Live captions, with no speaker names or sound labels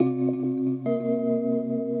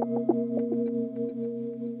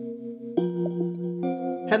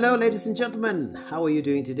Hello, ladies and gentlemen. How are you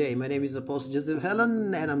doing today? My name is Apostle Joseph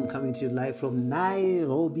Helen, and I'm coming to you live from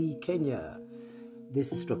Nairobi, Kenya.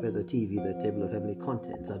 This is Trapeza TV, the table of heavenly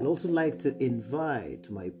contents. I'd also like to invite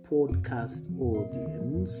my podcast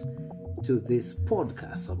audience to this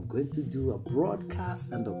podcast. I'm going to do a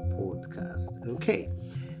broadcast and a podcast. Okay.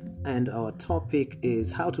 And our topic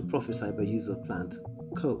is how to prophesy by use of plant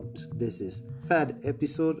code. This is third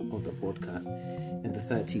episode of the podcast and the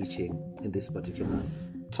third teaching in this particular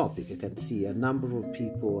topic. You can see a number of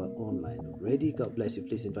people are online already. God bless you.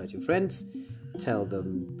 Please invite your friends. Tell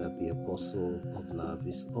them that the Apostle of Love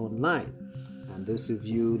is online. And those of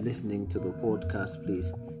you listening to the podcast,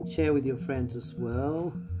 please share with your friends as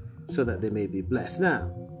well so that they may be blessed.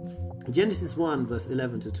 Now, Genesis 1 verse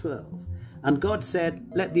 11 to 12. And God said,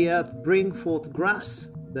 let the earth bring forth grass,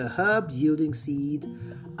 the herb yielding seed,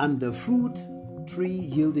 and the fruit tree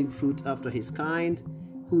yielding fruit after his kind,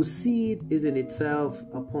 whose seed is in itself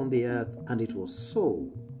upon the earth. And it was so.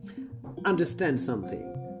 Understand something.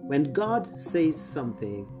 When God says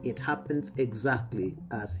something, it happens exactly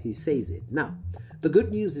as he says it. Now, the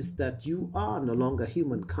good news is that you are no longer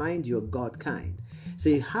humankind, you're God kind. So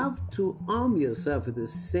you have to arm yourself with the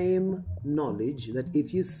same knowledge that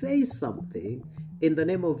if you say something in the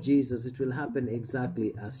name of Jesus, it will happen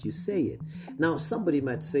exactly as you say it. Now, somebody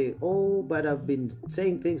might say, oh, but I've been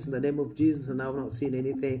saying things in the name of Jesus and I've not seen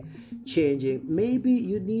anything changing. Maybe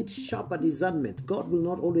you need sharper discernment. God will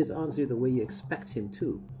not always answer you the way you expect him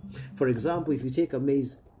to. For example, if you take a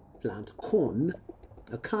maize plant, corn,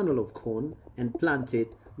 a kernel of corn, and plant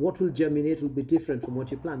it, what will germinate will be different from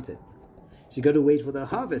what you planted. So you got to wait for the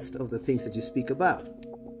harvest of the things that you speak about.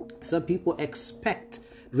 Some people expect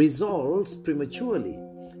results prematurely.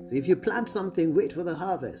 So if you plant something, wait for the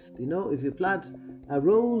harvest. If you plant a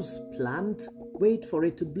rose plant, wait for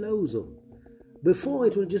it to blossom. Before,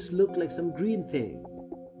 it will just look like some green thing.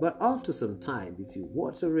 But after some time, if you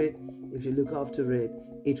water it, if you look after it,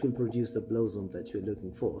 it will produce the blossom that you're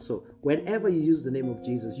looking for. So whenever you use the name of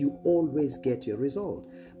Jesus, you always get your result.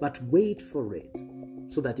 But wait for it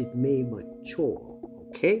so that it may mature.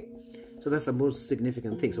 Okay? So that's the most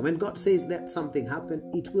significant thing. So when God says let something happen,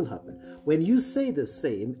 it will happen. When you say the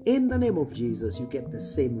same in the name of Jesus, you get the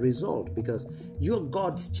same result because you're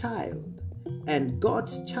God's child. And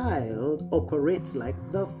God's child operates like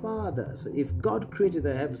the Father. So if God created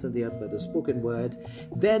the heavens and the earth by the spoken word,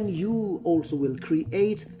 then you also will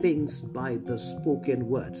create things by the spoken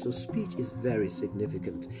word. So speech is very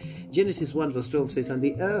significant. Genesis 1 verse 12 says, and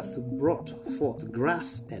the earth brought forth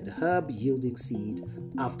grass and herb yielding seed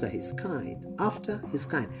after his kind. After his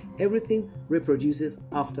kind. Everything reproduces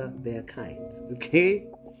after their kind. Okay?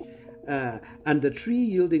 And the tree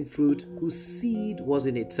yielding fruit, whose seed was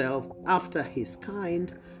in itself after his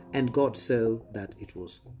kind, and God saw that it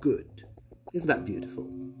was good. Isn't that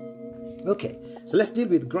beautiful? Okay, so let's deal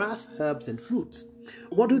with grass, herbs, and fruits.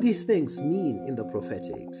 What do these things mean in the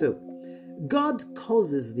prophetic? So, God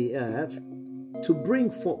causes the earth to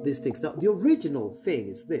bring forth these things. Now, the original thing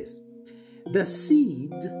is this. The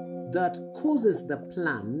seed that causes the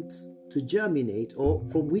plants to germinate, or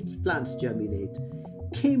from which plants germinate,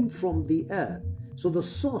 came from the earth. So the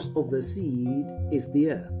source of the seed is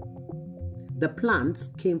the earth. The plants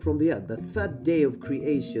came from the earth. The third day of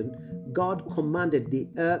creation, God commanded the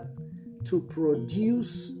earth to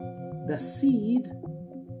produce the seed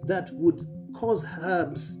that would cause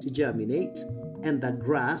herbs to germinate, and the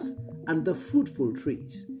grass and the fruitful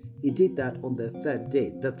trees. He did that on the third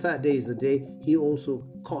day. The third day is the day he also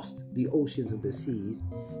caused the oceans and the seas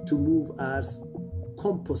to move as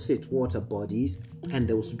composite water bodies, and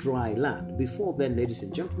there was dry land. Before then, ladies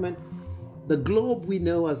and gentlemen, the globe we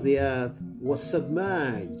know as the earth was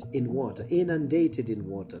submerged in water, inundated in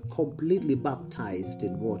water, completely baptized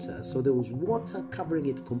in water. So there was water covering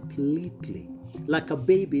it completely, like a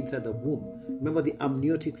baby inside the womb. Remember the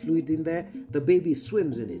amniotic fluid in there? The baby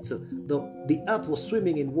swims in it. So the earth was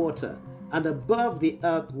swimming in water, and above the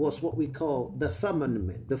earth was what we call the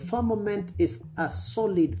firmament. The firmament is a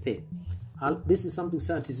solid thing. This is something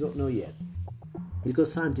scientists don't know yet,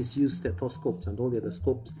 because scientists use stethoscopes and all the other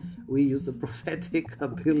scopes. We use the prophetic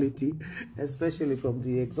ability, especially from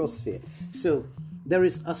the exosphere. So there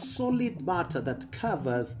is a solid matter that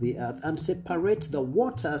covers the earth and separates the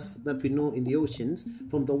waters that we know in the oceans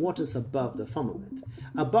from the waters above the firmament.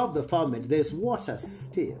 Above the firmament, there's water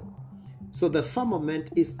still. So the firmament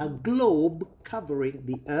is a globe covering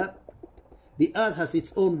the earth. The earth has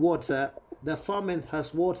its own water. The firmament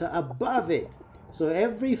has water above it. So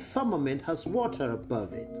every firmament has water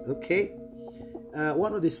above it. Okay?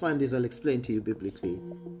 One of these fine days I'll explain to you biblically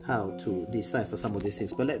how to decipher some of these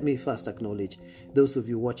things. But let me first acknowledge those of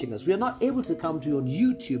you watching us. We are not able to come to you on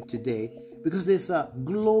YouTube today because there's a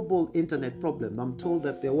global internet problem. I'm told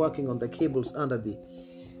that they're working on the cables under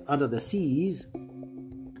the seas,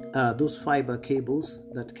 those fiber cables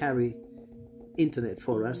that carry internet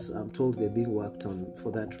for us. I'm told they're being worked on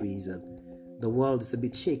for that reason. The world is a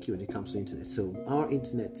bit shaky when it comes to internet, so our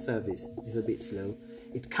internet service is a bit slow.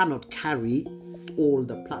 It cannot carry all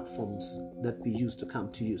the platforms that we use to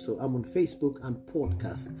come to you. So I'm on Facebook and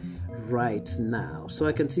podcast right now. So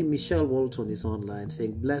I can see Michelle Walton is online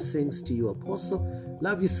saying, blessings to you, Apostle.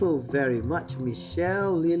 Love you so very much,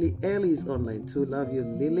 Michelle. Lily L is online too. Love you,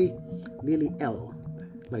 Lily. Lily L,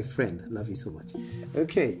 my friend. Love you so much.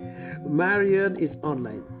 Okay. Marion is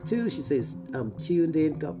online too. She says, I'm tuned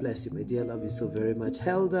in. God bless you, my dear. Love you so very much.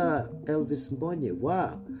 Helda Elvis Mbonye.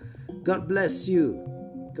 Wow. God bless you.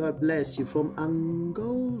 God bless you from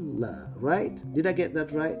Angola, right? Did I get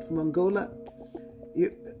that right? From Angola?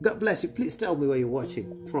 God bless you. Please tell me where you're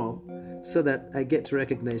watching from so that I get to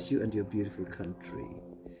recognize you and your beautiful country.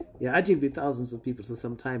 Yeah, I deal with thousands of people, so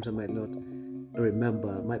sometimes I might not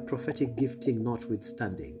remember, my prophetic gifting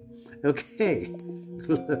notwithstanding. Okay,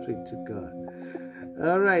 glory to God.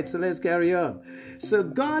 All right, so let's carry on. So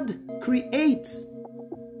God creates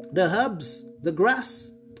the herbs, the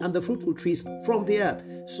grass, and the fruitful trees from the earth.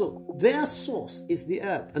 So their source is the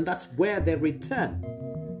earth, and that's where they return.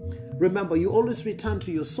 Remember, you always return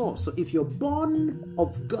to your source. So if you're born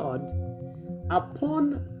of God,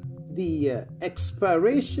 upon the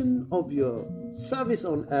expiration of your service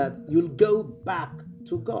on earth, you'll go back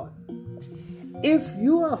to God. If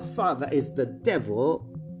your father is the devil,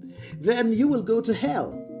 then you will go to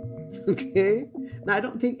hell. Okay? Now, I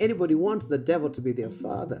don't think anybody wants the devil to be their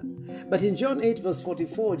father. But in John 8 verse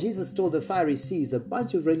 44, Jesus told the Pharisees, the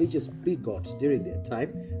bunch of religious bigots during their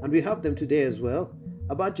time, and we have them today as well,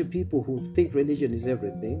 a bunch of people who think religion is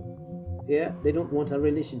everything. Yeah, they don't want a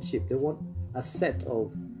relationship. They want a set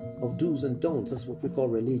of do's and don'ts. That's what we call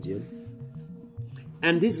religion.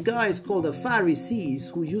 And these guys called the Pharisees,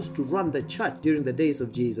 who used to run the church during the days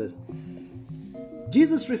of Jesus.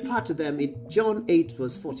 Jesus referred to them in John 8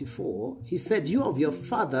 verse 44. He said, you of your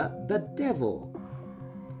father, the devil.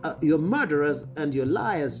 You're murderers and you're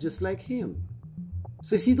liars just like him.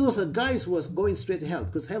 So you see, those are guys who are going straight to hell,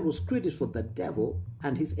 because hell was created for the devil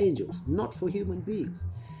and his angels, not for human beings.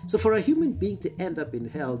 So for a human being to end up in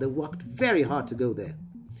hell, they worked very hard to go there.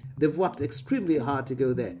 They've worked extremely hard to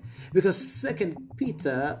go there. Because 2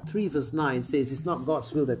 Peter 3 verse 9 says, it's not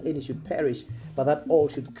God's will that any should perish, but that all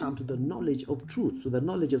should come to the knowledge of truth, to the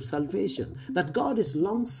knowledge of salvation. That God is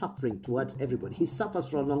long-suffering towards everybody. He suffers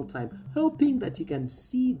for a long time, hoping that you can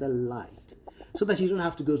see the light, so that you don't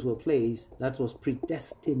have to go to a place that was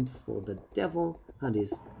predestined for the devil and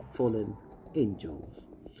his fallen angels.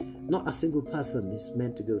 Not a single person is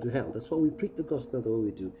meant to go to hell. That's why we preach the gospel the way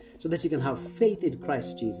we do, so that you can have faith in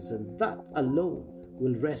Christ Jesus, and that alone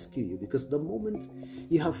will rescue you. Because the moment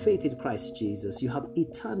you have faith in Christ Jesus, you have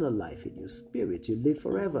eternal life in your spirit. You live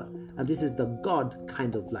forever. And this is the God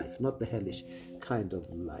kind of life, not the hellish kind of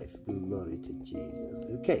life. Glory to Jesus.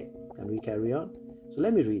 Okay, can we carry on? So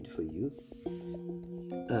let me read for you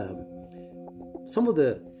some of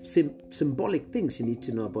the symbolic things you need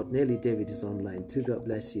to know about. Nellie David is online too. God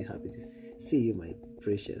bless you. Happy to see you, my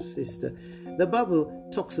precious sister. The Bible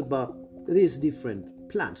talks about these different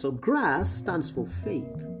plants. So grass stands for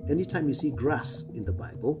faith. Anytime you see grass in the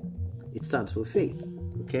Bible, it stands for faith.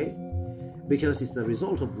 Okay? Because it's the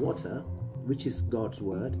result of water, which is God's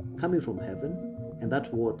word, coming from heaven, and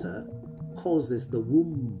that water causes the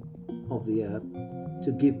womb of the earth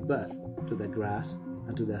to give birth to the grass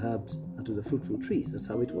and to the herbs and to the fruitful trees. That's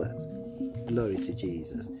how it works. Glory to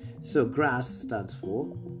Jesus. So grass stands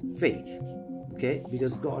for faith, okay?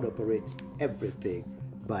 Because God operates everything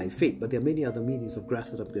by faith. But there are many other meanings of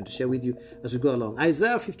grass that I'm going to share with you as we go along.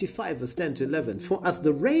 Isaiah 55 verse 10 to 11. For as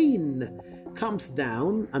the rain comes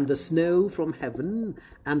down and the snow from heaven,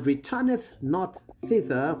 and returneth not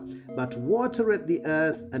thither, but watereth the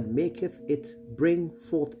earth, and maketh it bring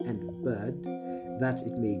forth and bud, that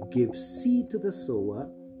it may give seed to the sower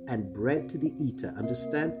and bread to the eater.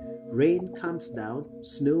 Understand? Rain comes down,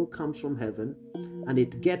 snow comes from heaven, and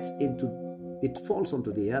it falls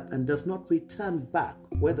onto the earth and does not return back,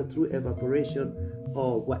 whether through evaporation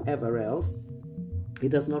or whatever else. It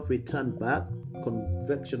does not return back,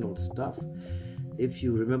 convectional stuff. If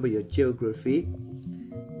you remember your geography,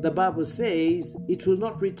 the Bible says it will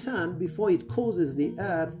not return before it causes the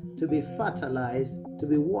earth to be fertilized, to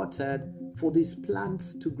be watered, for these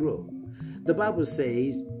plants to grow. The Bible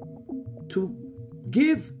says to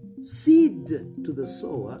give seed to the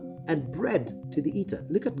sower and bread to the eater.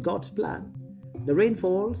 Look at God's plan. The rain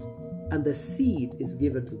falls and the seed is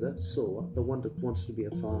given to the sower, the one that wants to be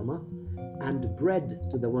a farmer, and bread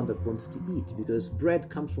to the one that wants to eat, because bread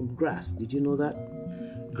comes from grass. Did you know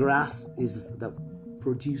that? Grass is the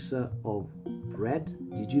producer of bread.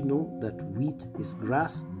 Did you know that wheat is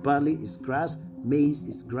grass, barley is grass, maize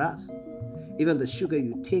is grass? Even the sugar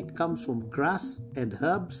you take comes from grass and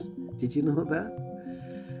herbs. Did you know that?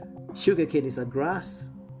 Sugarcane is a grass.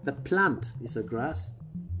 The plant is a grass.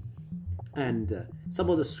 And some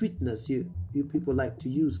of the sweeteners you people like to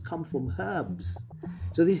use come from herbs.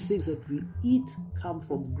 So these things that we eat come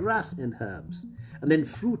from grass and herbs. And then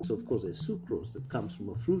fruits, of course, there's sucrose that comes from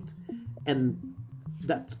a fruit. And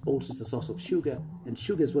that also is a source of sugar. And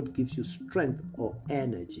sugar is what gives you strength or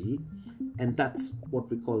energy. And that's what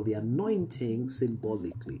we call the anointing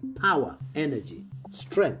symbolically. Power, energy,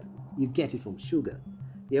 strength. You get it from sugar.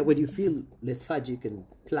 Yeah, when you feel lethargic and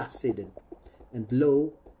placid and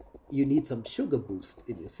low, you need some sugar boost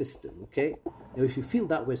in your system, okay? Now, if you feel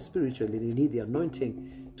that way spiritually, you need the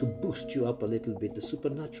anointing to boost you up a little bit, the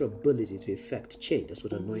supernatural ability to effect change. That's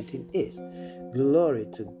what anointing is. Glory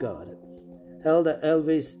to God. Elder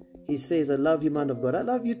Elvis, he says, I love you, man of God. I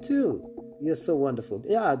love you too. You're so wonderful.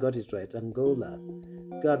 Yeah, I got it right. Angola.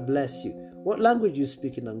 God bless you. What language you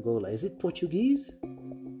speak in Angola? Is it Portuguese?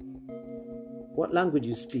 What language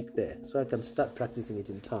you speak there? So I can start practicing it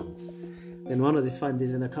in tongues. Then one of these fine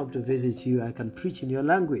days when I come to visit you, I can preach in your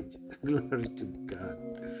language. Glory to God.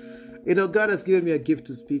 You know, God has given me a gift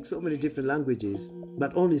to speak so many different languages,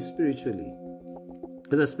 but only spiritually.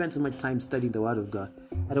 Because I spent so much time studying the Word of God,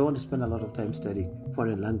 I don't want to spend a lot of time studying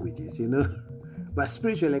foreign languages, you know. But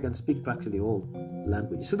spiritually, I can speak practically all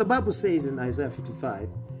languages. So the Bible says in Isaiah 55,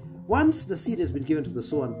 once the seed has been given to the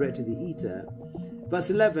sower and bread to the eater, verse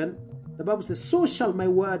 11, the Bible says, so shall my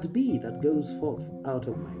word be that goes forth out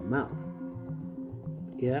of my mouth.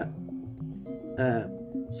 Yeah.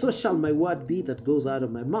 So shall my word be that goes out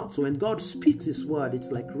of my mouth. So when God speaks his word,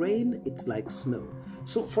 it's like rain, it's like snow.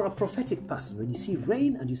 So for a prophetic person, when you see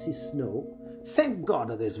rain and you see snow, thank God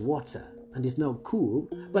that there's water and it's now cool.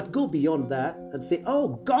 But go beyond that and say, oh,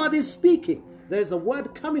 God is speaking. There's a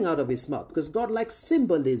word coming out of his mouth, because God likes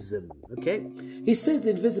symbolism, okay? He says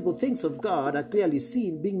the invisible things of God are clearly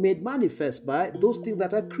seen, being made manifest by those things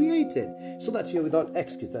that are created, so that you're without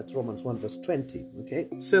excuse. That's Romans 1 verse 20, okay?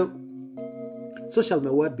 So shall my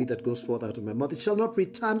word be that goes forth out of my mouth. It shall not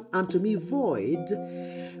return unto me void,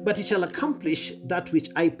 but it shall accomplish that which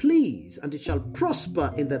I please, and it shall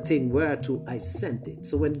prosper in the thing whereto I sent it.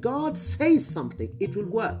 So when God says something, it will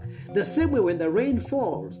work. The same way when the rain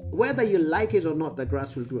falls, whether you like it or not, the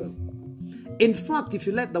grass will grow. In fact, if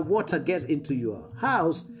you let the water get into your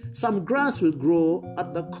house, some grass will grow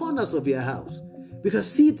at the corners of your house,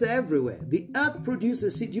 because seeds are everywhere. The earth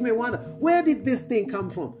produces seeds. You may wonder, where did this thing come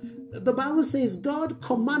from? The Bible says God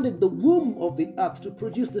commanded the womb of the earth to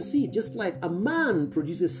produce the seed, just like a man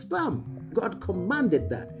produces sperm. God commanded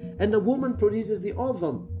that. And the woman produces the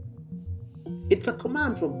ovum. It's a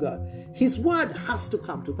command from God. His word has to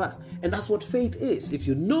come to pass. And that's what faith is. If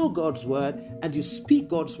you know God's word and you speak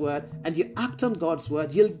God's word and you act on God's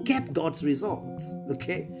word, you'll get God's results.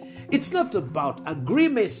 Okay? It's not about a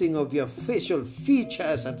grimacing of your facial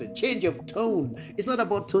features and a change of tone. It's not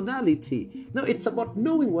about tonality. No, it's about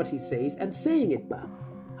knowing what he says and saying it back.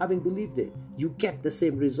 Having believed it, you get the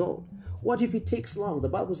same result. What if it takes long? The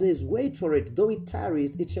Bible says, wait for it. Though it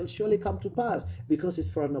tarries, it shall surely come to pass, because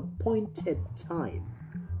it's for an appointed time.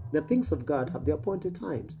 The things of God have the appointed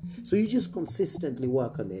times. So you just consistently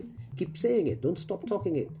work on it. Keep saying it. Don't stop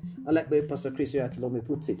talking it. I like the way Pastor Chris Yakilome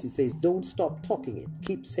puts it. He says, don't stop talking it.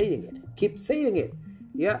 Keep saying it. Keep saying it.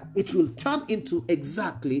 Yeah, it will turn into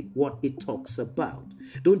exactly what it talks about.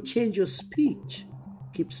 Don't change your speech.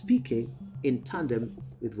 Keep speaking in tandem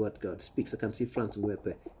with what God speaks. I can see Francis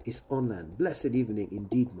Wepe is online. Blessed evening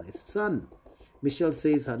indeed, my son. Michelle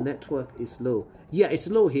says her network is low. Yeah, it's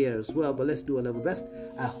low here as well, but let's do our level best.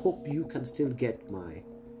 I hope you can still get my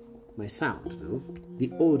sound, though.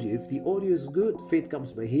 The audio, if the audio is good, faith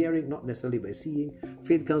comes by hearing, not necessarily by seeing.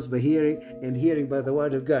 Faith comes by hearing, and hearing by the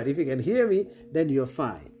word of God. If you can hear me, then you're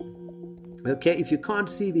fine. Okay, if you can't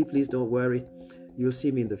see me, please don't worry. You'll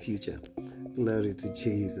see me in the future. Glory to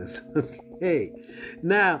Jesus. Okay.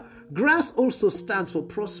 Now, grass also stands for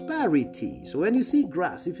prosperity. So when you see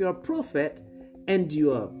grass, if you're a prophet and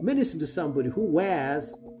you are ministering to somebody who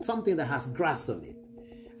wears something that has grass on it,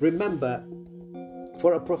 remember,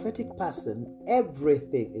 for a prophetic person,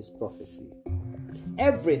 everything is prophecy.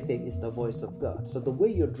 Everything is the voice of God. So the way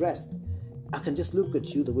you're dressed, I can just look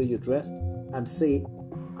at you the way you're dressed and say,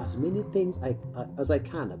 as many things as I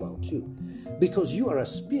can about you, because you are a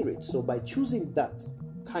spirit. So by choosing that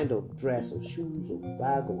kind of dress or shoes or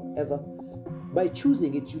bag or whatever, by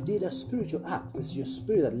choosing it, you did a spiritual act. It's your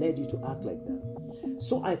spirit that led you to act like that.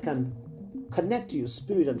 So I can connect to your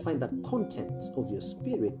spirit and find the contents of your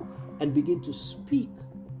spirit and begin to speak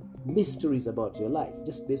mysteries about your life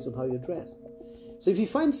just based on how you dress. So if you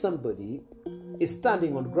find somebody is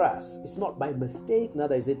standing on grass, it's not by mistake,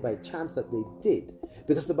 neither is it by chance that they did,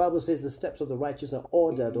 because the Bible says the steps of the righteous are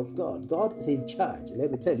ordered of God. God is in charge.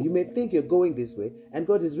 Let me tell you, you may think you're going this way, and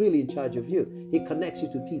God is really in charge of you. He connects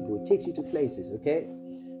you to people, He takes you to places, okay?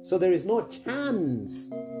 So there is no chance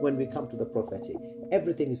when we come to the prophetic.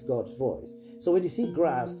 Everything is God's voice. So when you see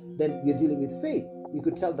grass, then you're dealing with faith. You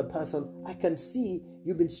could tell the person, I can see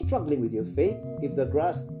you've been struggling with your faith if the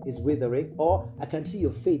grass is withering, or I can see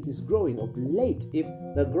your faith is growing of late if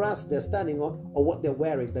the grass they're standing on or what they're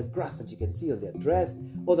wearing, the grass that you can see on their dress,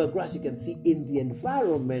 or the grass you can see in the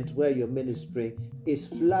environment where you're ministering is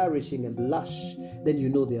flourishing and lush, then you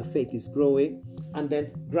know their faith is growing. And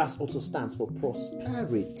then grass also stands for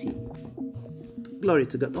prosperity. Glory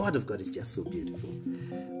to God. The Word of God is just so beautiful.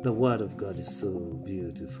 The Word of God is so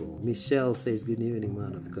beautiful. Michelle says, good evening,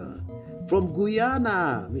 man of God. From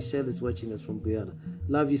Guyana. Michelle is watching us from Guyana.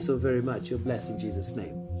 Love you so very much. You're blessed in Jesus'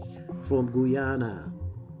 name. From Guyana.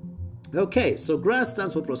 Okay, so grass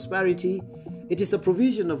stands for prosperity. It is the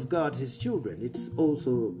provision of God, His children. It's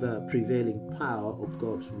also the prevailing power of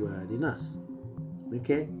God's Word in us.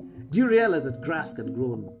 Okay? Do you realize that grass can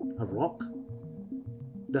grow on a rock?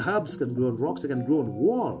 The herbs can grow on rocks. They can grow on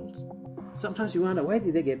walls. Sometimes you wonder, where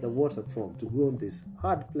did they get the water from to grow in this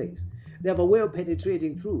hard place? They have a way of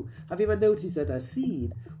penetrating through. Have you ever noticed that a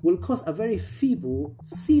seed will cause a very feeble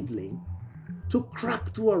seedling to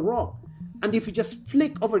crack through a rock? And if you just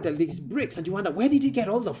flick over these bricks, and you wonder, where did he get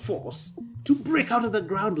all the force to break out of the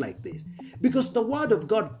ground like this? Because the Word of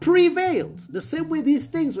God prevails. The same way these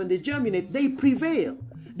things, when they germinate, they prevail.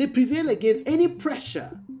 They prevail against any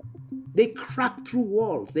pressure. They crack through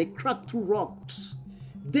walls. They crack through rocks.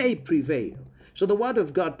 They prevail. So the Word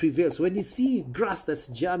of God prevails. When you see grass that's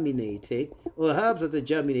germinating, or herbs that are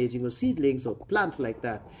germinating, or seedlings, or plants like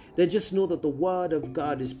that, then just know that the Word of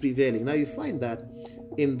God is prevailing. Now you find that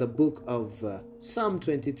in the book of Psalm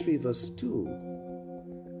 23 verse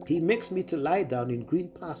 2. He makes me to lie down in green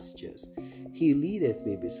pastures. He leadeth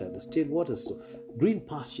me beside the still waters. So green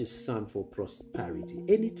pastures stand for prosperity.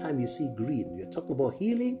 Anytime you see green, you're talking about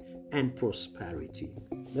healing and prosperity.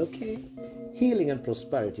 Okay? Healing and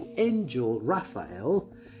prosperity. Angel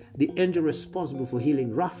Raphael, the angel responsible for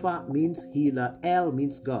healing. Rapha means healer. El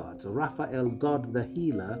means God. So Raphael, God the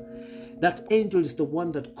healer. That angel is the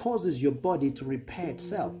one that causes your body to repair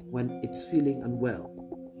itself when it's feeling unwell.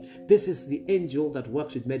 This is the angel that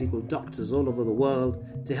works with medical doctors all over the world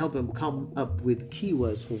to help them come up with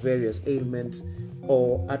cures for various ailments,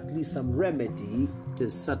 or at least some remedy to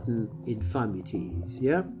certain infirmities.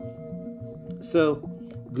 Yeah? So,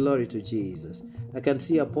 glory to Jesus. I can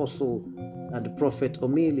see Apostle and Prophet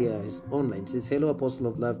Omelia is online. It says, hello, Apostle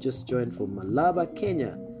of Love, just joined from Malaba,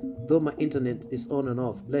 Kenya. Though my internet is on and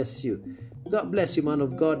off. Bless you. God bless you, man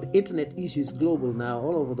of God. The internet issue is global now.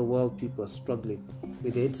 All over the world, people are struggling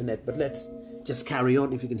with the internet. But let's just carry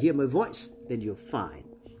on. If you can hear my voice, then you're fine.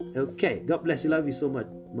 Okay. God bless you. Love you so much,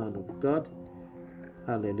 man of God.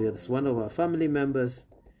 Hallelujah. This is one of our family members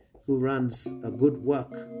who runs a good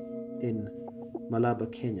work in Malaba,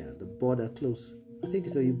 Kenya. The border close. I think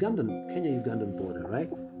it's a Kenya-Ugandan border, right?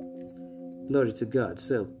 Glory to God.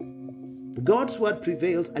 So, God's word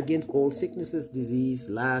prevails against all sicknesses, disease,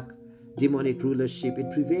 lack, demonic rulership. It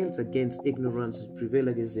prevails against ignorance. It prevails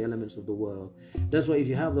against the elements of the world. That's why if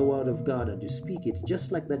you have the word of God and you speak it,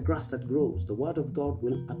 just like the grass that grows, the word of God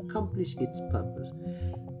will accomplish its purpose.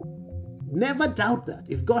 Never doubt that.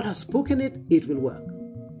 If God has spoken it, it will work.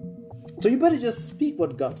 So you better just speak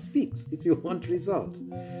what God speaks if you want results.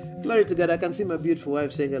 Glory to God. I can see my beautiful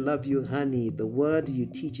wife saying, I love you, honey. The word you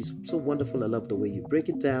teach is so wonderful. I love the way you break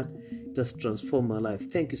it down. It has transformed my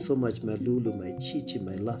life. Thank you so much, my Lulu, my Chichi,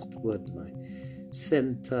 my last word, my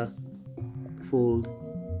center fold,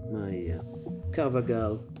 my cover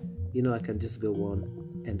girl. You know, I can just go on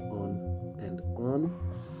and on and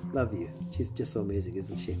on. Love you. She's just so amazing,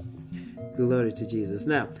 isn't she? Glory to Jesus.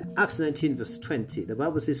 Now, Acts 19 verse 20, the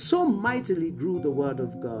Bible says, so mightily grew the word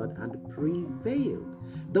of God and prevailed.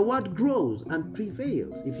 The word grows and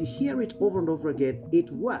prevails. If you hear it over and over again,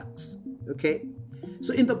 it works. Okay?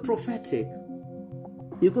 So in the prophetic,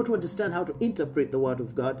 you've got to understand how to interpret the word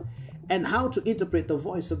of God and how to interpret the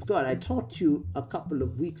voice of God. I taught you a couple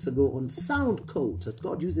of weeks ago on sound codes, that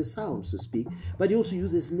God uses sounds to speak, but he also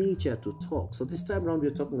uses nature to talk. So this time around,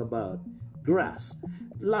 we're talking about grass.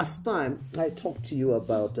 Last time, I talked to you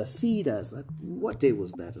about the cedars. What day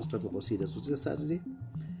was that? I was talking about cedars. Was it Saturday?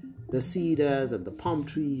 The cedars and the palm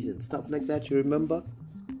trees and stuff like that, you remember?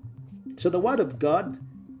 So the word of God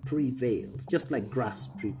prevails, just like grass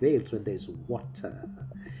prevails when there's water.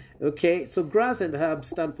 Okay, so grass and herbs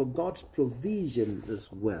stand for God's provision as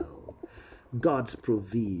well. God's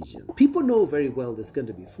provision. People know very well there's going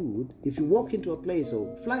to be food. If you walk into a place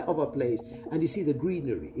or fly over a place and you see the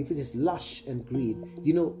greenery, if it is lush and green,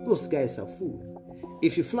 you know those guys have food.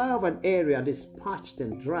 If you fly over an area and it's parched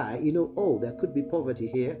and dry, you know, oh, there could be poverty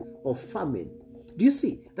here or famine. Do you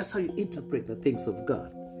see? That's how you interpret the things of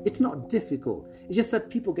God. It's not difficult. It's just that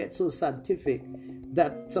people get so scientific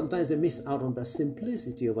that sometimes they miss out on the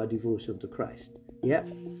simplicity of our devotion to Christ. Yeah.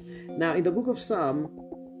 Now, in the book of Psalm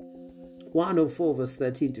 104 verse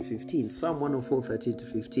 13 to 15, Psalm 104 13 to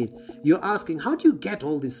 15, you're asking, how do you get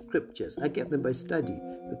all these scriptures? I get them by study.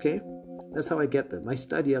 Okay, that's how I get them. I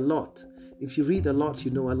study a lot. If you read a lot, you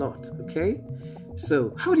know a lot. Okay,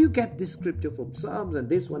 so how do you get this scripture from Psalms, and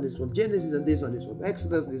this one is from Genesis, and this one is from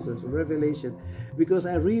Exodus, this one is from Revelation? Because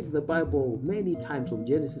I read the Bible many times, from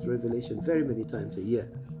Genesis to Revelation, very many times a year.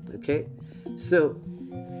 Okay, so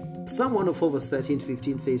Psalm 104 verse 13 to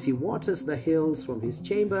 15 says, he waters the hills from his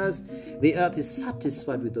chambers. The earth is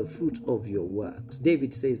satisfied with the fruit of your works.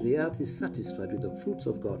 David says the earth is satisfied with the fruits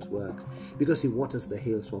of God's works because he waters the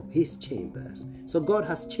hills from his chambers. So God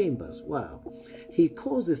has chambers. Wow. He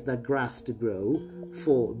causes the grass to grow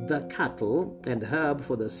for the cattle and herb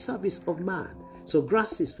for the service of man. So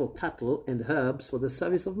grass is for cattle and herbs for the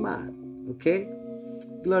service of man. Okay?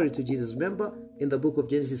 Glory to Jesus. Remember in the book of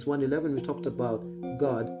Genesis 1:11, we talked about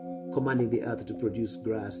God commanding the earth to produce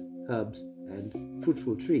grass, herbs, and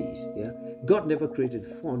fruitful trees. Yeah, God never created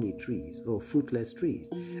thorny trees or fruitless trees.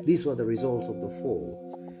 These were the results of the fall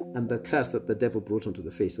and the curse that the devil brought onto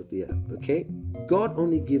the face of the earth. Okay, God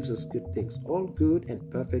only gives us good things. All good and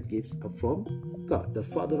perfect gifts are from God, the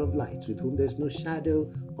Father of lights, with whom there's no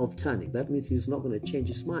shadow of turning. That means he's not going to change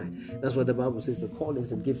his mind. That's why the Bible says the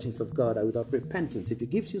callings and giftings of God are without repentance. If he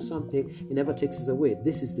gives you something, he never takes it away.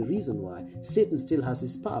 This is the reason why Satan still has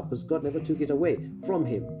his power, because God never took it away from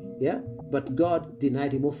him. Yeah, but God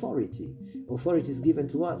denied him authority. Authority is given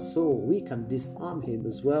to us, so we can disarm him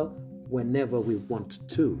as well whenever we want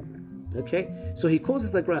to. Okay, so he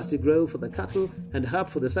causes the grass to grow for the cattle and herb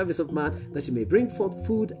for the service of man, that he may bring forth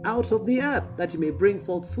food out of the earth. That he may bring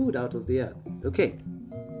forth food out of the earth. Okay,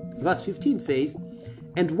 verse 15 says,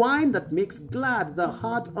 and wine that makes glad the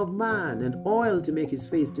heart of man, and oil to make his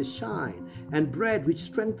face to shine, and bread which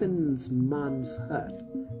strengthens man's heart.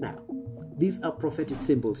 Now, these are prophetic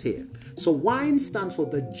symbols here. So wine stands for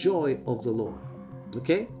the joy of the Lord.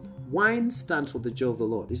 Okay, wine stands for the joy of the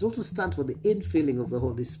Lord. It also stands for the infilling of the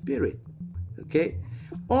Holy Spirit. Okay,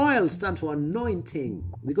 oil stands for anointing,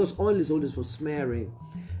 because oil is always for smearing.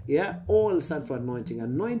 Yeah, oil stands for anointing.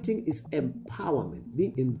 Anointing is empowerment,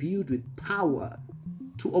 being imbued with power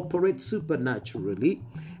to operate supernaturally.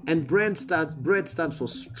 And bread stands for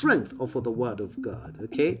strength, or for the word of God.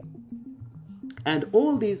 Okay, and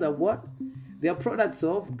all these are what? They are products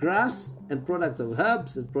of grass and products of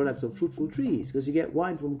herbs and products of fruitful trees, because you get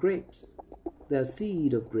wine from grapes. They're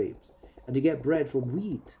seed of grapes. And you get bread from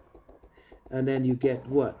wheat. And then you get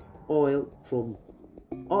what? Oil from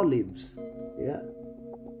olives. Yeah.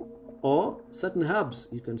 Or certain herbs.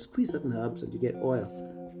 You can squeeze certain herbs and you get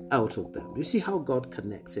oil out of them. You see how God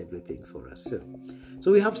connects everything for us.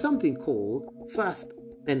 So we have something called first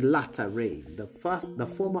and latter rain. The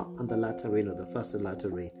former and the latter rain, or the first and latter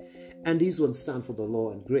rain. And these ones stand for the law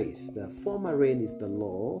and grace. The former rain is the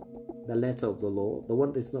law, the letter of the law, the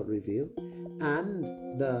one that's not revealed. And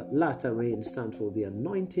the latter rain stands for the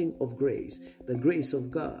anointing of grace, the grace of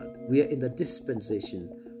God. We are in the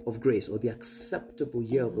dispensation of grace, or the acceptable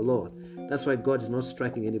year of the Lord. That's why God is not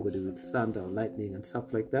striking anybody with thunder or lightning and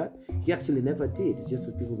stuff like that. He actually never did. It's just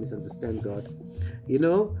that people misunderstand God. You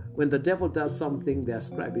know, when the devil does something, they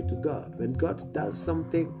ascribe it to God. When God does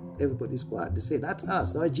something, everybody's quiet. They say, that's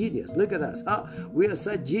us, our genius. Look at us. We are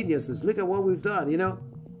such geniuses. Look at what we've done, you know.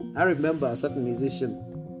 I remember a certain musician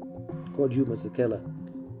called Hugh Masekela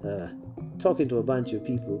talking to a bunch of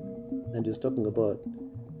people, and he was talking about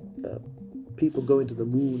people going to the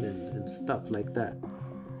moon and stuff like that.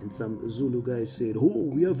 And some Zulu guy said, oh,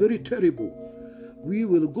 we are very terrible. We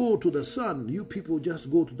will go to the sun. You people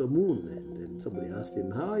just go to the moon. And then somebody asked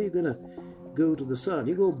him, how are you going to go to the sun?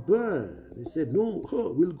 You go burn. He said, no,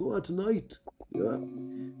 we'll go at night. Yeah.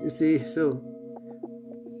 You see, so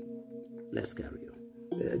Let's carry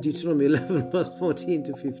on. Deuteronomy 11, verse 14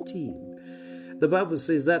 to 15. The Bible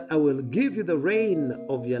says that I will give you the rain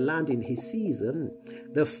of your land in his season,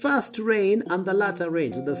 the first rain and the latter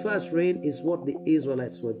rain. So the first rain is what the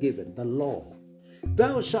Israelites were given, the law.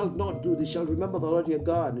 Thou shalt not do this, shall remember the Lord your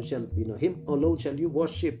God, you shall, him alone shall you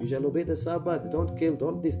worship, you shall obey the Sabbath, don't kill,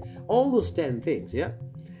 don't this, all those 10 things, yeah?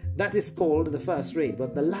 That is called the first rain,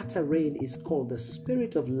 but the latter rain is called the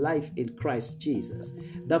Spirit of life in Christ Jesus.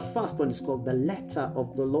 The first one is called the letter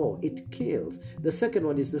of the law. It kills. The second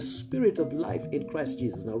one is the Spirit of life in Christ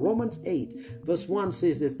Jesus. Now, Romans 8, verse 1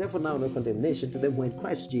 says this, therefore now no condemnation to them who are in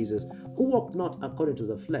Christ Jesus, who walk not according to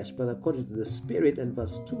the flesh, but according to the Spirit. And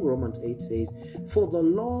verse 2, Romans 8 says, for the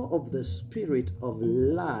law of the Spirit of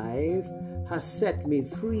life has set me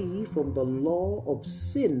free from the law of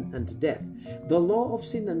sin and death. The law of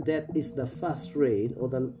sin and death is the first rain, or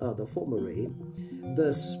the former rain.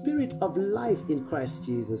 The Spirit of life in Christ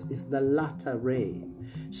Jesus is the latter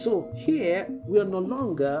rain. So here we are no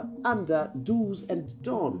longer under do's and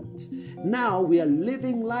don'ts. Now we are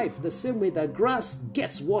living life the same way that grass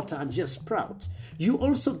gets water and just sprouts. You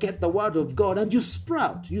also get the word of God and you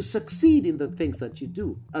sprout. You succeed in the things that you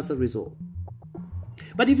do as a result.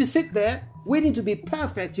 But if you sit there waiting to be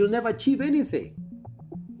perfect, you'll never achieve anything.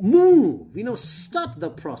 Move, start the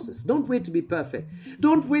process. Don't wait to be perfect.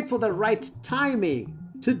 Don't wait for the right timing.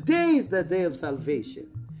 Today is the day of salvation.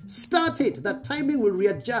 Start it. That timing will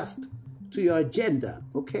readjust to your agenda,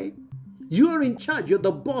 okay? You are in charge. You're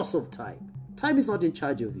the boss of time. Time is not in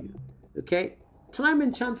charge of you, okay? Time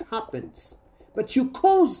and chance happens, but you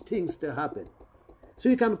cause things to happen. So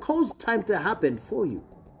you can cause time to happen for you.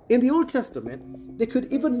 In the Old Testament, they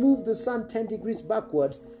could even move the sun 10 degrees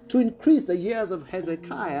backwards to increase the years of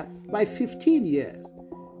Hezekiah by 15 years.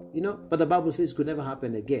 But the Bible says it could never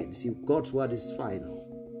happen again. See, God's word is final.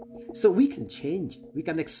 So we can change. We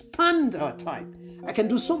can expand our time. I can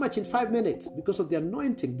do so much in 5 minutes because of the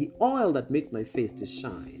anointing, the oil that makes my face to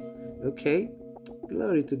shine. Okay?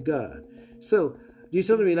 Glory to God. So,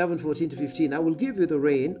 Deuteronomy 11, 14 to 15, I will give you the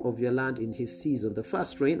rain of your land in his season, the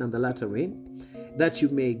first rain and the latter rain, that you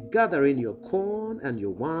may gather in your corn and your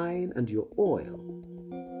wine and your oil.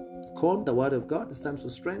 Corn, the word of God, the stands for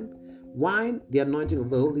strength. Wine, the anointing of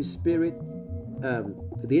the Holy Spirit,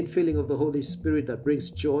 the infilling of the Holy Spirit that brings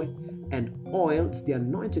joy. And oil, the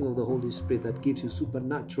anointing of the Holy Spirit that gives you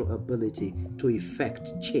supernatural ability to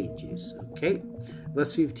effect changes. Okay?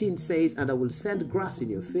 Verse 15 says, and I will send grass in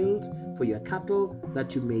your fields for your cattle,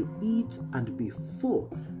 that you may eat and be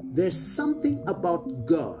full. There's something about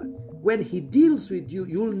God. When he deals with you,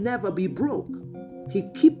 you'll never be broke. He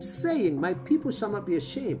keeps saying, my people shall not be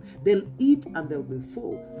ashamed. They'll eat and they'll be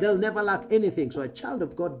full. They'll never lack anything. So a child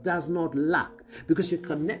of God does not lack because you're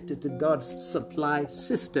connected to God's supply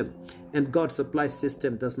system. And God's supply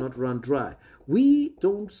system does not run dry. We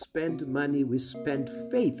don't spend money, we spend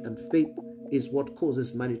faith. And faith is what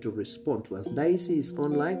causes money to respond to us. Daisy is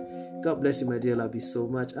online. God bless you, my dear. Love you so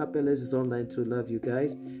much. Apeles is online too. Love you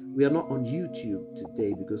guys. We are not on YouTube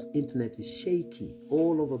today because internet is shaky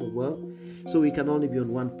all over the world. So we can only be on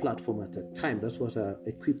one platform at a time. That's what our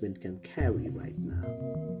equipment can carry right now.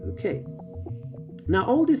 Okay. Now,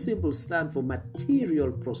 all these symbols stand for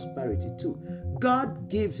material prosperity too. God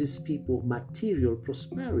gives his people material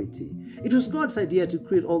prosperity. It was God's idea to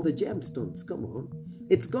create all the gemstones. Come on.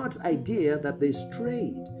 It's God's idea that there's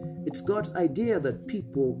trade. It's God's idea that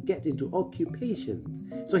people get into occupations.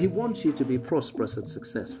 So he wants you to be prosperous and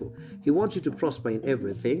successful. He wants you to prosper in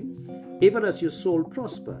everything, even as your soul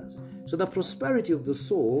prospers. So the prosperity of the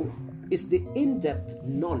soul is the in-depth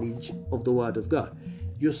knowledge of the Word of God.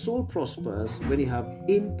 Your soul prospers when you have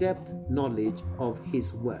in-depth knowledge of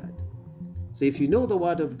his Word. So if you know the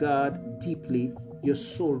Word of God deeply, your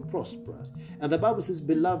soul prospers. And the Bible says,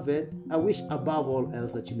 beloved, I wish above all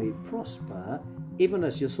else that you may prosper, even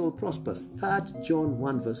as your soul prospers. 3 John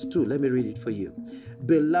 1 verse 2. Let me read it for you.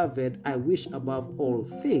 Beloved, I wish above all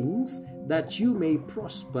things that you may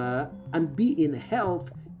prosper and be in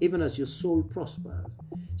health, even as your soul prospers.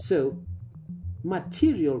 So,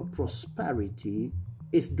 material prosperity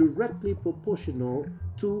is directly proportional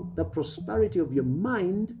to the prosperity of your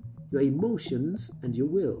mind, your emotions, and your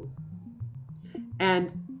will.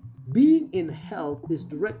 And being in health is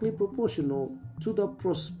directly proportional to the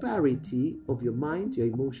prosperity of your mind, your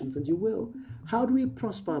emotions, and your will. How do we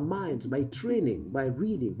prosper our minds? By training, by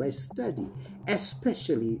reading, by study,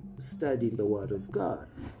 especially studying the Word of God.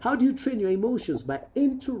 How do you train your emotions? By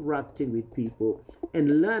interacting with people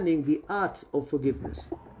and learning the art of forgiveness.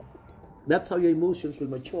 That's how your emotions will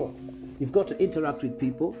mature. You've got to interact with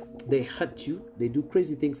people. They hurt you. They do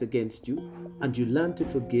crazy things against you. And you learn to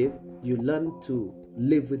forgive. You learn to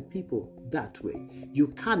live with people that way. You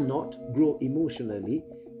cannot grow emotionally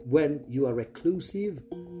when you are reclusive,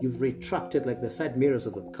 you've retracted like the side mirrors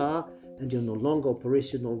of a car, and you're no longer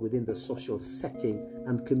operational within the social setting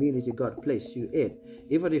and community God placed you in.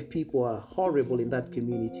 Even if people are horrible in that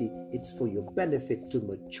community, it's for your benefit to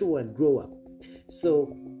mature and grow up.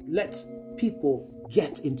 So let people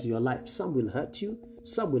get into your life. Some will hurt you,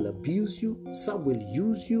 some will abuse you, some will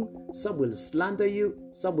use you, some will slander you,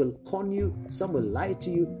 some will con you, some will lie to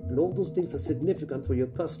you, and all those things are significant for your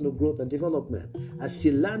personal growth and development. As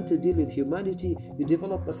you learn to deal with humanity, you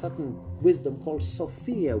develop a certain wisdom called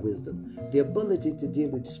Sophia wisdom, the ability to deal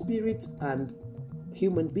with spirit and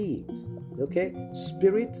human beings, okay?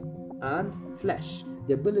 Spirit and flesh,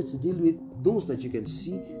 the ability to deal with those that you can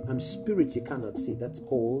see and spirit you cannot see. That's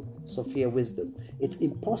called Sophia wisdom. It's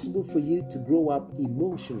impossible for you to grow up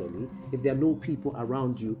emotionally if there are no people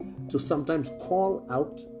around you to sometimes call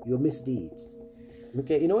out your misdeeds.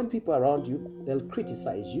 Okay, you know, when people are around you, they'll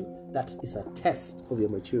criticize you. That is a test of your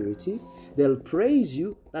maturity. They'll praise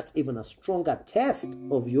you. That's even a stronger test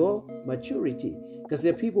of your maturity. Because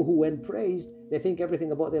there are people who, when praised, they think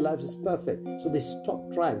everything about their lives is perfect. So they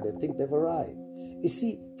stop trying. They think they've arrived. You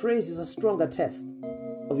see, praise is a stronger test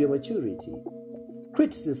of your maturity.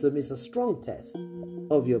 Criticism is a strong test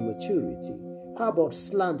of your maturity. How about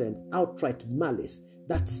slander and outright malice?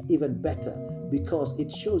 That's even better because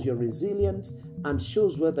it shows your resilience and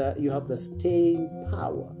shows whether you have the staying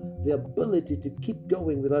power, the ability to keep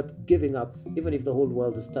going without giving up, even if the whole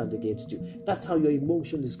world is turned against you. That's how your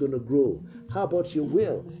emotion is going to grow. How about your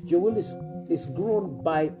will? Your will is grown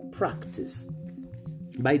by practice,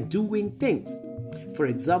 by doing things. For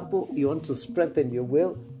example, you want to strengthen your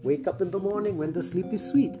will, wake up in the morning when the sleep is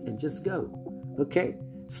sweet and just go. Okay?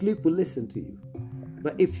 Sleep will listen to you.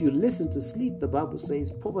 But if you listen to sleep, the Bible says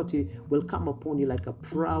poverty will come upon you like a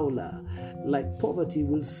prowler. Like poverty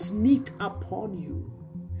will sneak upon you.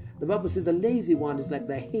 The Bible says the lazy one is like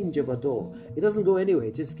the hinge of a door. It doesn't go anywhere.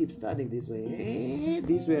 It just keeps standing this way,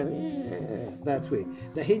 that way.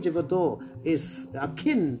 The hinge of a door is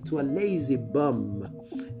akin to a lazy bum.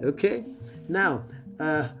 Okay? Now,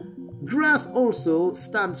 grass also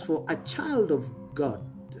stands for a child of God.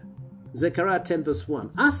 Zechariah 10 verse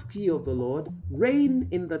 1. Ask ye of the Lord rain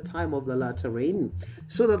in the time of the latter rain,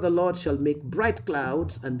 so that the Lord shall make bright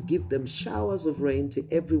clouds and give them showers of rain to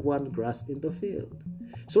every one grass in the field.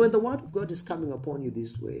 So when the word of God is coming upon you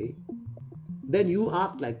this way, then you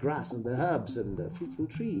act like grass and the herbs and the fruitful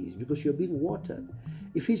trees because you're being watered.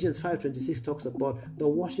 Ephesians 5:26 talks about the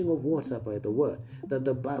washing of water by the word, that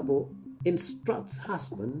the Bible instructs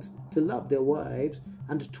husbands to love their wives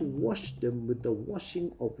and to wash them with the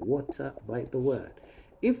washing of water by the word.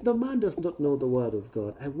 If the man does not know the word of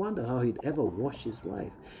God, I wonder how he'd ever wash his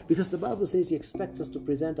wife. Because the Bible says he expects us to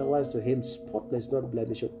present our wives to him spotless, not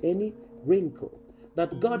blemish, of any wrinkle.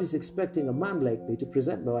 That God is expecting a man like me to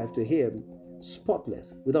present my wife to him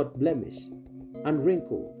spotless, without blemish,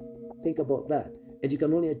 unwrinkled. Think about that. And you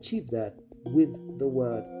can only achieve that with the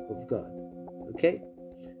word of God. Okay?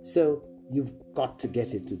 So you've got to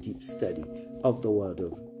get into deep study of the word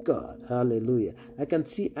of God. Hallelujah. I can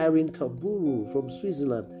see Irene Kaburu from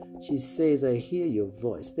Switzerland. She says, I hear your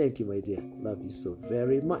voice. Thank you, my dear. Love you so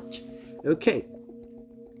very much. Okay.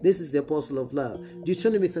 This is the apostle of love.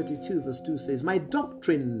 Deuteronomy 32 verse 2 says, my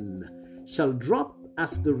doctrine shall drop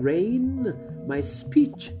as the rain, my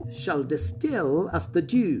speech shall distill as the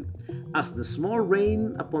dew, as the small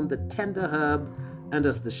rain upon the tender herb, and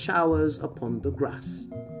as the showers upon the grass.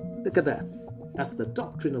 Look at that. That's the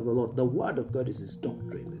doctrine of the Lord. The word of God is his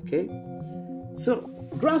doctrine, okay? So,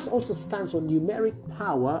 grass also stands for numeric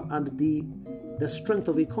power and the strength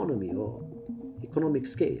of economy or economic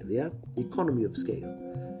scale, yeah? Economy of scale.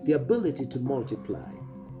 The ability to multiply.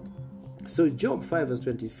 So, Job 5 verse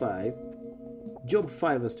 25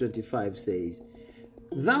 says,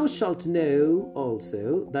 thou shalt know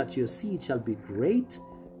also that your seed shall be great,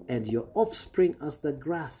 and your offspring as the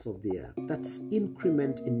grass of the earth. That's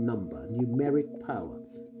increment in number, numeric power.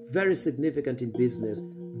 Very significant in business,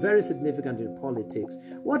 very significant in politics.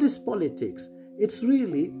 What is politics? It's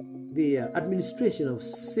really the administration of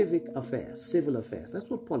civic affairs, civil affairs. That's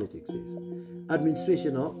what politics is.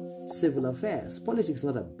 Administration of civil affairs. Politics is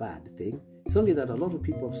not a bad thing. It's only that a lot of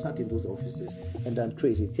people have sat in those offices and done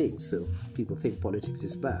crazy things, so people think politics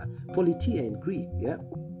is bad. Politia in Greek, yeah?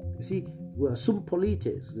 You see, sum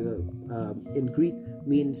polites in Greek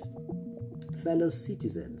means fellow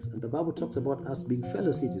citizens, and the Bible talks about us being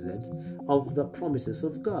fellow citizens of the promises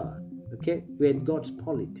of God. Okay, we're in God's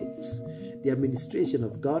politics, the administration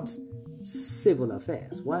of God's civil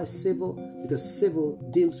affairs. Why civil? Because civil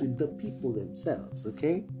deals with the people themselves.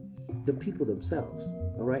 Okay, the people themselves.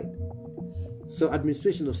 All right. So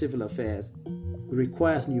administration of civil affairs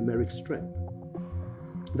requires numeric strength.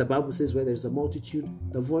 The Bible says where there is a multitude,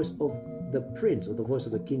 the voice of the prince or the voice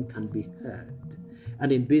of the king can be heard.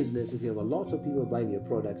 And in business, if you have a lot of people buying your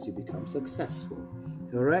products, you become successful.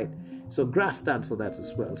 All right. So GRAS stands for that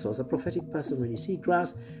as well. So as a prophetic person, when you see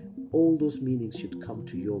GRAS, all those meanings should come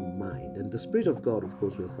to your mind. And the Spirit of God, of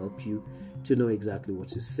course, will help you to know exactly what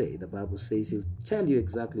to say. The Bible says He'll tell you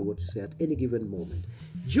exactly what to say at any given moment.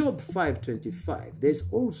 Job 5:25. There's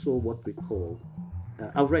also what we call,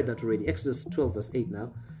 I've read that already, Exodus 12 verse 8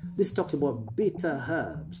 now. This talks about bitter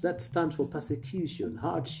herbs. That stands for persecution,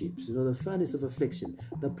 hardships, the furnace of affliction,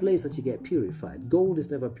 the place that you get purified. Gold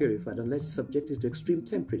is never purified unless subjected to extreme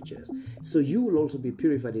temperatures. So you will also be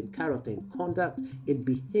purified in character, in conduct, in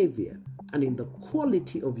behavior, and in the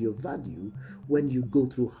quality of your value when you go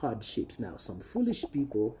through hardships. Now, some foolish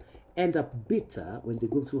people end up bitter when they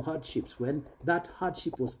go through hardships, when that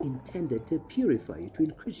hardship was intended to purify you, to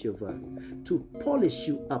increase your value, to polish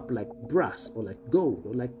you up like brass or like gold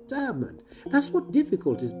or like diamond. That's what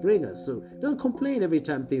difficulties bring us. So don't complain every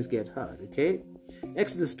time things get hard, okay?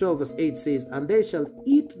 Exodus 12 verse 8 says, and they shall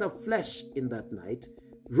eat the flesh in that night,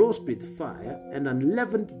 roast with fire and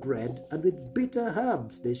unleavened bread, and with bitter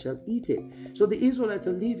herbs they shall eat it. So the Israelites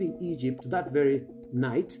are leaving Egypt that very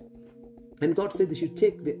night, and God said they should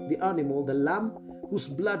take the animal, the lamb, whose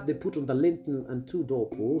blood they put on the lintel and 2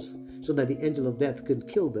 doorposts, so that the angel of death could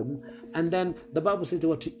kill them. And then the Bible says they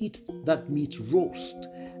were to eat that meat roast,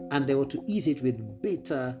 and they were to eat it with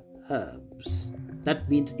bitter herbs. That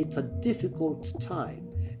means it's a difficult time.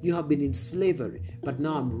 You have been in slavery, but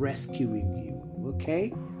now I'm rescuing you.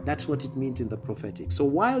 Okay? That's what it means in the prophetic. So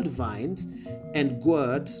wild vines and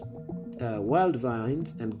gourds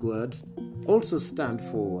also stand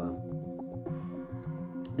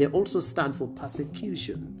for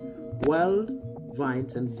persecution. Wild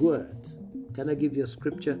vines and gourds. Can I give you a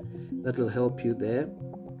scripture that will help you there?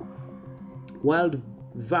 Wild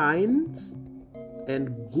vines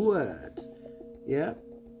and gourds. Yeah.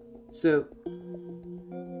 So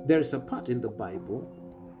there is a part in the Bible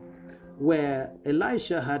where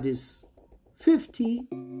Elisha had his 50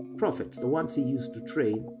 prophets, the ones he used to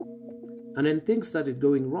train, and then things started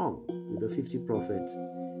going wrong with the 50 prophets.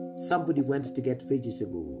 Somebody went to get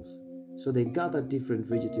vegetables. So they gathered different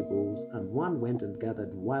vegetables, and one went and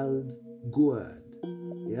gathered wild gourd,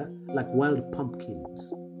 yeah, like wild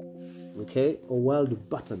pumpkins, okay, or wild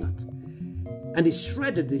butternut. And he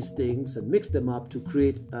shredded these things and mixed them up to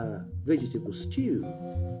create a vegetable stew.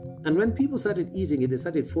 And when people started eating it, they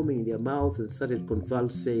started foaming in their mouth and started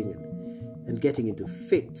convulsing and getting into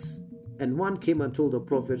fits. And one came and told the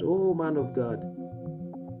prophet, "Oh, man of God,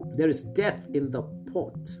 there is death in the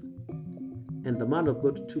pot." And the man of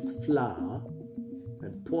God took flour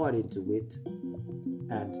and poured into it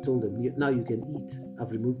and told them, "Now you can eat.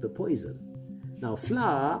 I've removed the poison." Now,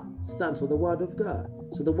 flour stands for the word of God.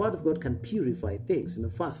 So the word of God can purify things. In the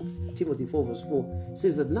 1 Timothy 4 verse 4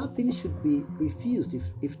 says that nothing should be refused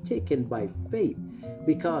if taken by faith,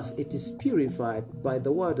 because it is purified by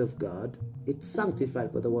the word of God. It's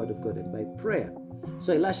sanctified by the word of God and by prayer.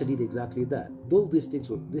 So Elisha did exactly that. Though this thing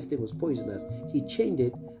was poisonous, he changed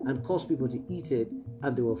it and caused people to eat it,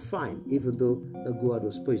 and they were fine, even though the gourd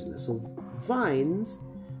was poisonous. So vines,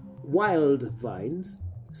 wild vines,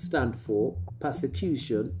 stand for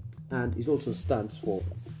persecution, and it also stands for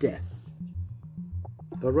death.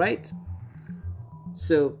 All right?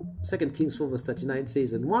 So 2 Kings 4 verse 39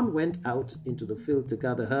 says, and one went out into the field to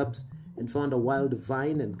gather herbs, and found a wild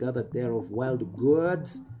vine, and gathered thereof wild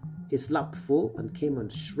gourds, his lap full, and came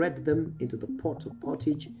and shred them into the pot of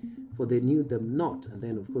pottage, for they knew them not. And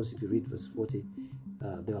then, of course, if you read verse 40,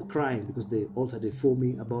 they were crying because they all started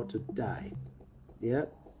foaming, about to die. Yeah.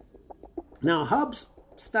 Now, herbs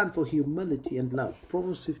stand for humility and love.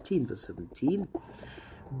 Proverbs 15 verse 17.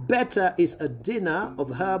 Better is a dinner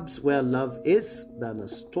of herbs where love is, than a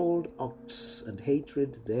stalled ox and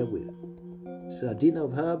hatred therewith. So a dinner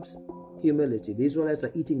of herbs, humility. The Israelites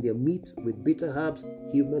are eating their meat with bitter herbs,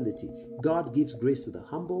 humility. God gives grace to the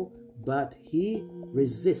humble, but he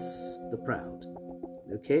resists the proud.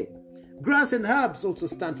 Okay? Grass and herbs also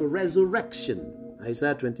stand for resurrection.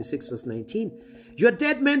 Isaiah 26 verse 19. Your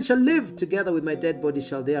dead men shall live, together with my dead body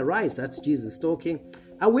shall they arise. That's Jesus talking.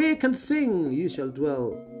 Awake and sing, ye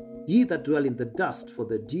that dwell in the dust, for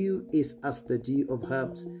the dew is as the dew of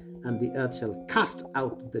herbs, and the earth shall cast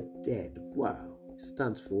out the dead. Wow. It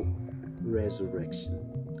stands for resurrection.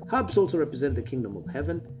 Herbs also represent the kingdom of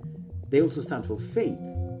heaven. They also stand for faith.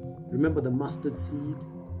 Remember the mustard seed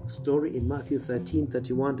story in Matthew 13,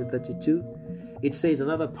 31 to 32? It says,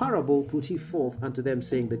 another parable put he forth unto them,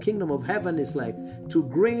 saying, the kingdom of heaven is like to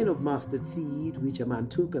grain of mustard seed, which a man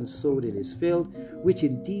took and sowed in his field, which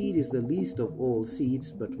indeed is the least of all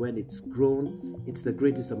seeds, but when it's grown, it's the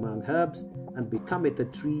greatest among herbs, and becometh a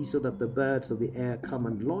tree, so that the birds of the air come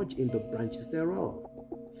and lodge in the branches thereof.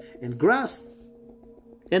 And grass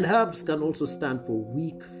and herbs can also stand for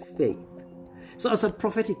weak faith. So as a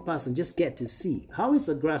prophetic person, just get to see, how is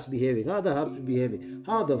the grass behaving? How are the herbs behaving?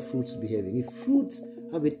 How are the fruits behaving? If fruits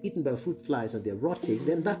have been eaten by fruit flies and they're rotting,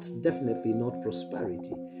 then that's definitely not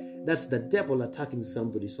prosperity. That's the devil attacking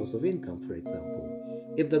somebody's source of income, for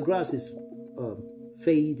example. If the grass is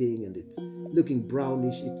fading and it's looking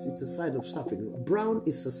brownish, it's a sign of suffering. Brown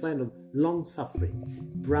is a sign of long suffering.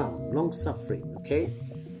 Brown, long suffering, okay?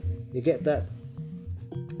 You get that?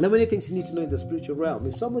 Now, many things you need to know in the spiritual realm.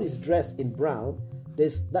 If somebody is dressed in brown,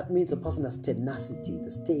 that means a person has tenacity,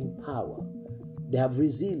 the staying power. They have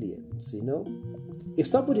resilience, you know. If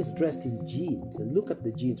somebody is dressed in jeans, and look at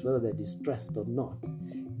the jeans, whether they're distressed or not,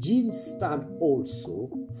 jeans stand also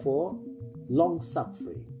for long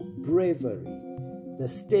suffering, bravery, the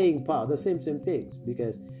staying power, the same things.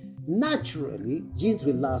 Because naturally, jeans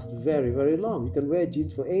will last very, very long. You can wear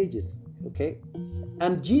jeans for ages, okay?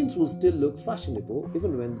 And jeans will still look fashionable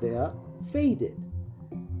even when they are faded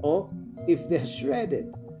or if they're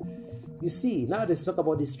shredded. You see, nowadays talk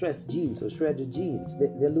about distressed jeans or shredded jeans.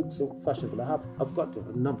 They look so fashionable. I've got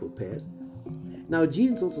a number of pairs. Now,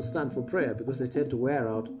 jeans also stand for prayer because they tend to wear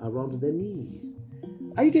out around the knees.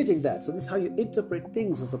 Are you getting that? So this is how you interpret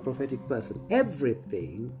things as a prophetic person.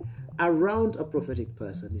 Everything around a prophetic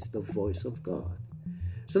person is the voice of God.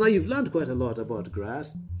 So now you've learned quite a lot about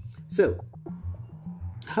grass. So,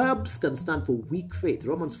 herbs can stand for weak faith.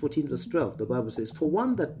 Romans 14 verse 12, the Bible says, for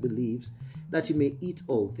one that believes that he may eat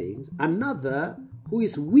all things, another who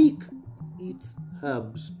is weak eats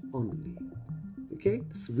herbs only. Okay,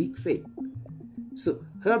 it's weak faith. So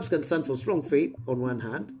herbs can stand for strong faith on one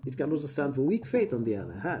hand. It can also stand for weak faith on the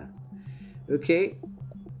other hand. Okay,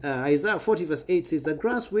 Isaiah 40 verse 8 says, the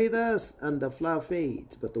grass withers and the flower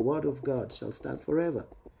fades, but the word of God shall stand forever.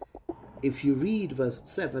 If you read verse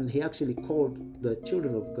 7, he actually called the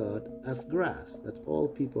children of God as grass, that all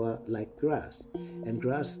people are like grass. And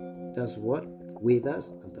grass does what?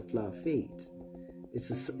 Withers and the flower fades.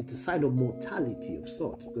 It's a sign of mortality of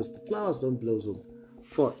sorts, because the flowers don't blossom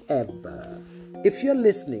forever. If you're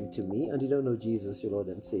listening to me and you don't know Jesus, your Lord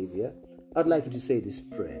and Savior, I'd like you to say this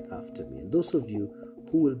prayer after me. And those of you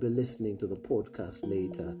who will be listening to the podcast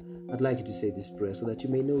later, I'd like you to say this prayer so that you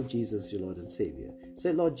may know Jesus, your Lord and Savior.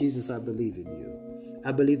 Say, Lord Jesus, I believe in you.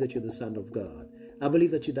 I believe that you're the Son of God. I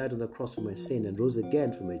believe that you died on the cross for my sin and rose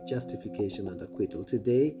again for my justification and acquittal.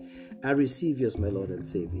 Today, I receive you as my Lord and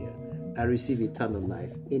Savior. I receive eternal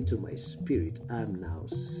life into my spirit. I'm now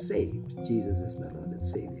saved. Jesus is my Lord and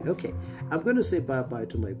Savior. Okay, I'm going to say bye-bye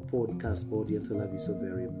to my podcast audience. I love you so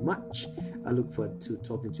very much. I look forward to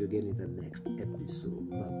talking to you again in the next episode.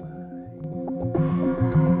 Bye-bye.